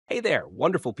Hey there,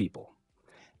 wonderful people.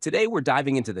 Today we're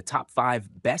diving into the top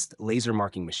 5 best laser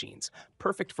marking machines,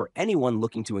 perfect for anyone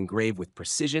looking to engrave with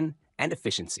precision and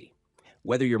efficiency.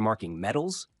 Whether you're marking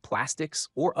metals, plastics,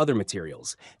 or other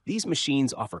materials, these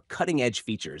machines offer cutting-edge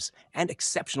features and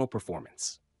exceptional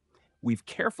performance. We've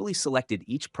carefully selected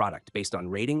each product based on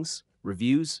ratings,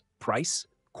 reviews, price,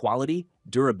 quality,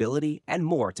 durability, and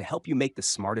more to help you make the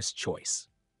smartest choice.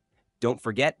 Don't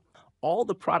forget, all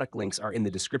the product links are in the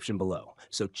description below,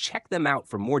 so check them out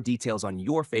for more details on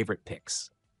your favorite picks.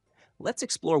 Let's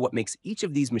explore what makes each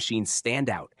of these machines stand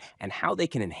out and how they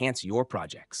can enhance your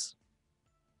projects.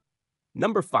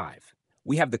 Number 5,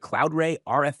 we have the Cloudray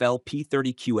RFL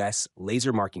P30QS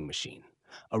laser marking machine,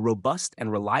 a robust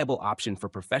and reliable option for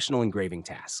professional engraving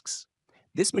tasks.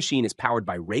 This machine is powered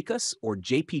by Raycus or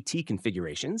JPT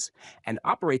configurations and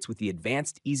operates with the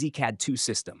advanced EasyCAD 2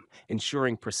 system,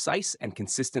 ensuring precise and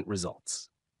consistent results.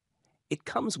 It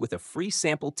comes with a free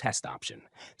sample test option,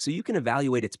 so you can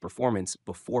evaluate its performance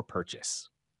before purchase.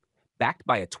 Backed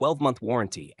by a 12-month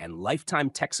warranty and lifetime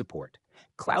tech support,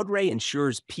 Cloudray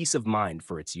ensures peace of mind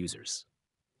for its users.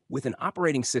 With an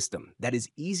operating system that is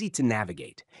easy to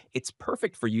navigate, it's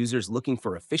perfect for users looking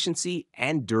for efficiency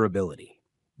and durability.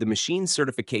 The machine's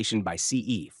certification by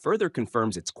CE further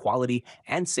confirms its quality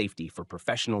and safety for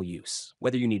professional use.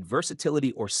 Whether you need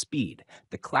versatility or speed,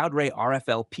 the Cloudray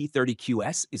RFL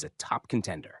P30QS is a top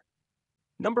contender.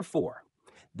 Number 4.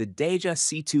 The DAJA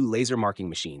C2 laser marking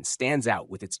machine stands out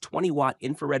with its 20-watt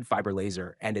infrared fiber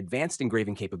laser and advanced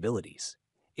engraving capabilities.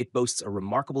 It boasts a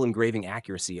remarkable engraving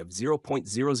accuracy of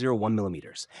 0.001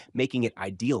 millimeters, making it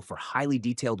ideal for highly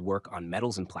detailed work on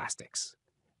metals and plastics.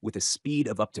 With a speed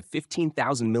of up to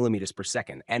 15,000 millimeters per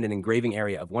second and an engraving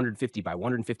area of 150 by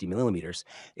 150 millimeters,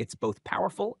 it's both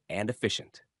powerful and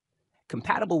efficient.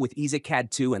 Compatible with EasyCAD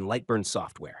 2 and Lightburn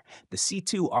software, the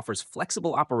C2 offers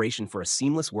flexible operation for a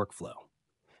seamless workflow.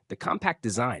 The compact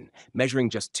design,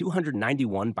 measuring just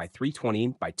 291 by 320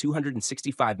 by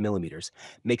 265 millimeters,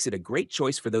 makes it a great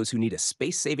choice for those who need a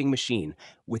space-saving machine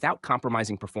without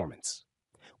compromising performance.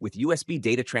 With USB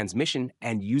data transmission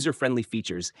and user-friendly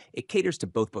features, it caters to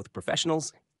both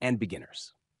professionals and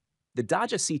beginners. The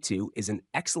DAJA C2 is an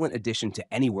excellent addition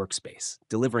to any workspace,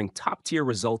 delivering top-tier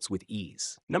results with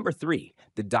ease. Number 3,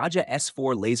 the DAJA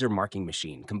S4 laser marking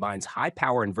machine combines high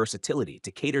power and versatility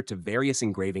to cater to various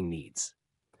engraving needs.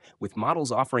 With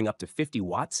models offering up to 50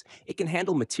 watts, it can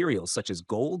handle materials such as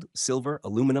gold, silver,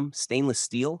 aluminum, stainless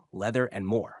steel, leather, and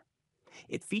more.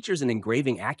 It features an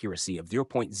engraving accuracy of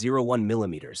 0.01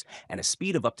 millimeters and a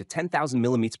speed of up to 10,000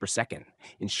 millimeters per second,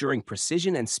 ensuring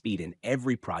precision and speed in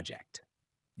every project.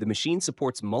 The machine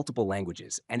supports multiple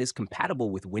languages and is compatible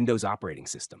with Windows operating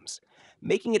systems,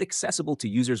 making it accessible to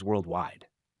users worldwide.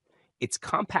 Its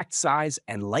compact size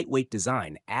and lightweight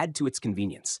design add to its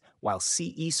convenience, while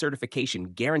CE certification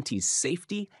guarantees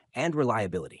safety and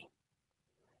reliability.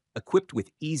 Equipped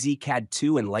with EasyCAD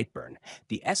 2 and Lightburn,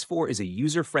 the S4 is a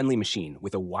user-friendly machine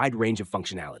with a wide range of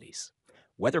functionalities.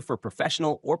 Whether for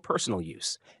professional or personal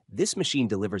use, this machine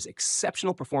delivers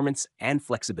exceptional performance and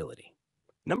flexibility.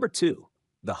 Number 2,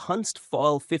 the HUNST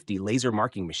Foil 50 laser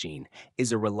marking machine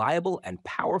is a reliable and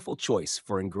powerful choice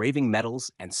for engraving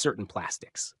metals and certain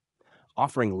plastics.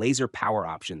 Offering laser power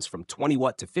options from 20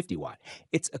 watt to 50 watt,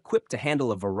 it's equipped to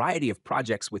handle a variety of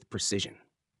projects with precision.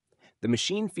 The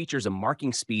machine features a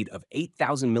marking speed of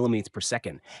 8,000 millimeters per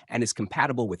second and is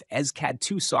compatible with EasyCAD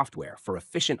 2 software for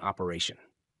efficient operation.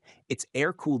 Its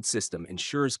air-cooled system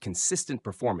ensures consistent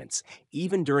performance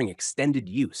even during extended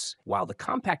use, while the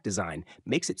compact design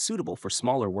makes it suitable for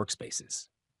smaller workspaces.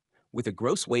 With a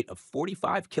gross weight of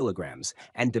 45 kilograms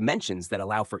and dimensions that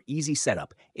allow for easy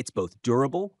setup, it's both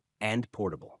durable and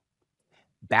portable.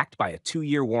 Backed by a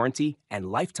 2-year warranty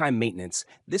and lifetime maintenance,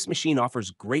 this machine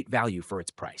offers great value for its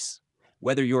price.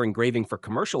 Whether you're engraving for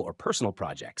commercial or personal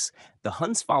projects, the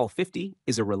HUNST Foil 50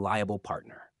 is a reliable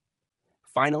partner.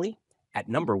 Finally, at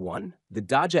number 1, the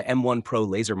DAJA M1 Pro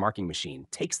laser marking machine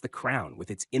takes the crown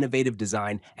with its innovative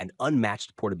design and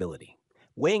unmatched portability.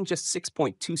 Weighing just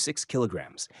 6.26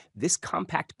 kilograms, this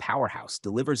compact powerhouse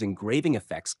delivers engraving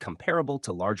effects comparable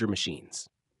to larger machines.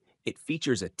 It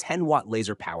features a 10-watt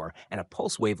laser power and a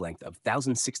pulse wavelength of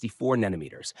 1,064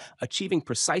 nanometers, achieving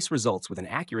precise results with an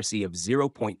accuracy of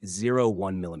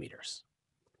 0.01 millimeters.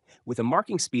 With a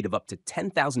marking speed of up to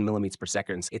 10,000 millimeters per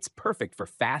second, it's perfect for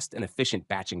fast and efficient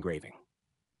batch engraving.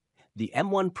 The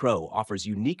M1 Pro offers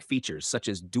unique features such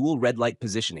as dual red light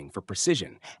positioning for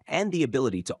precision and the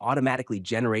ability to automatically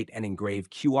generate and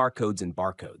engrave QR codes and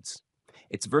barcodes.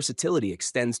 Its versatility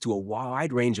extends to a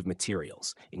wide range of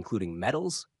materials, including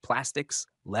metals, plastics,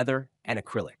 leather, and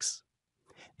acrylics.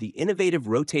 The innovative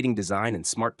rotating design and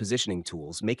smart positioning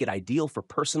tools make it ideal for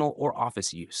personal or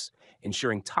office use,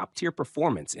 ensuring top-tier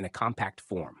performance in a compact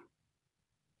form.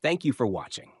 Thank you for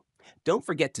watching. Don't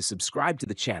forget to subscribe to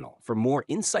the channel for more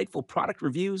insightful product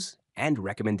reviews and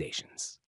recommendations.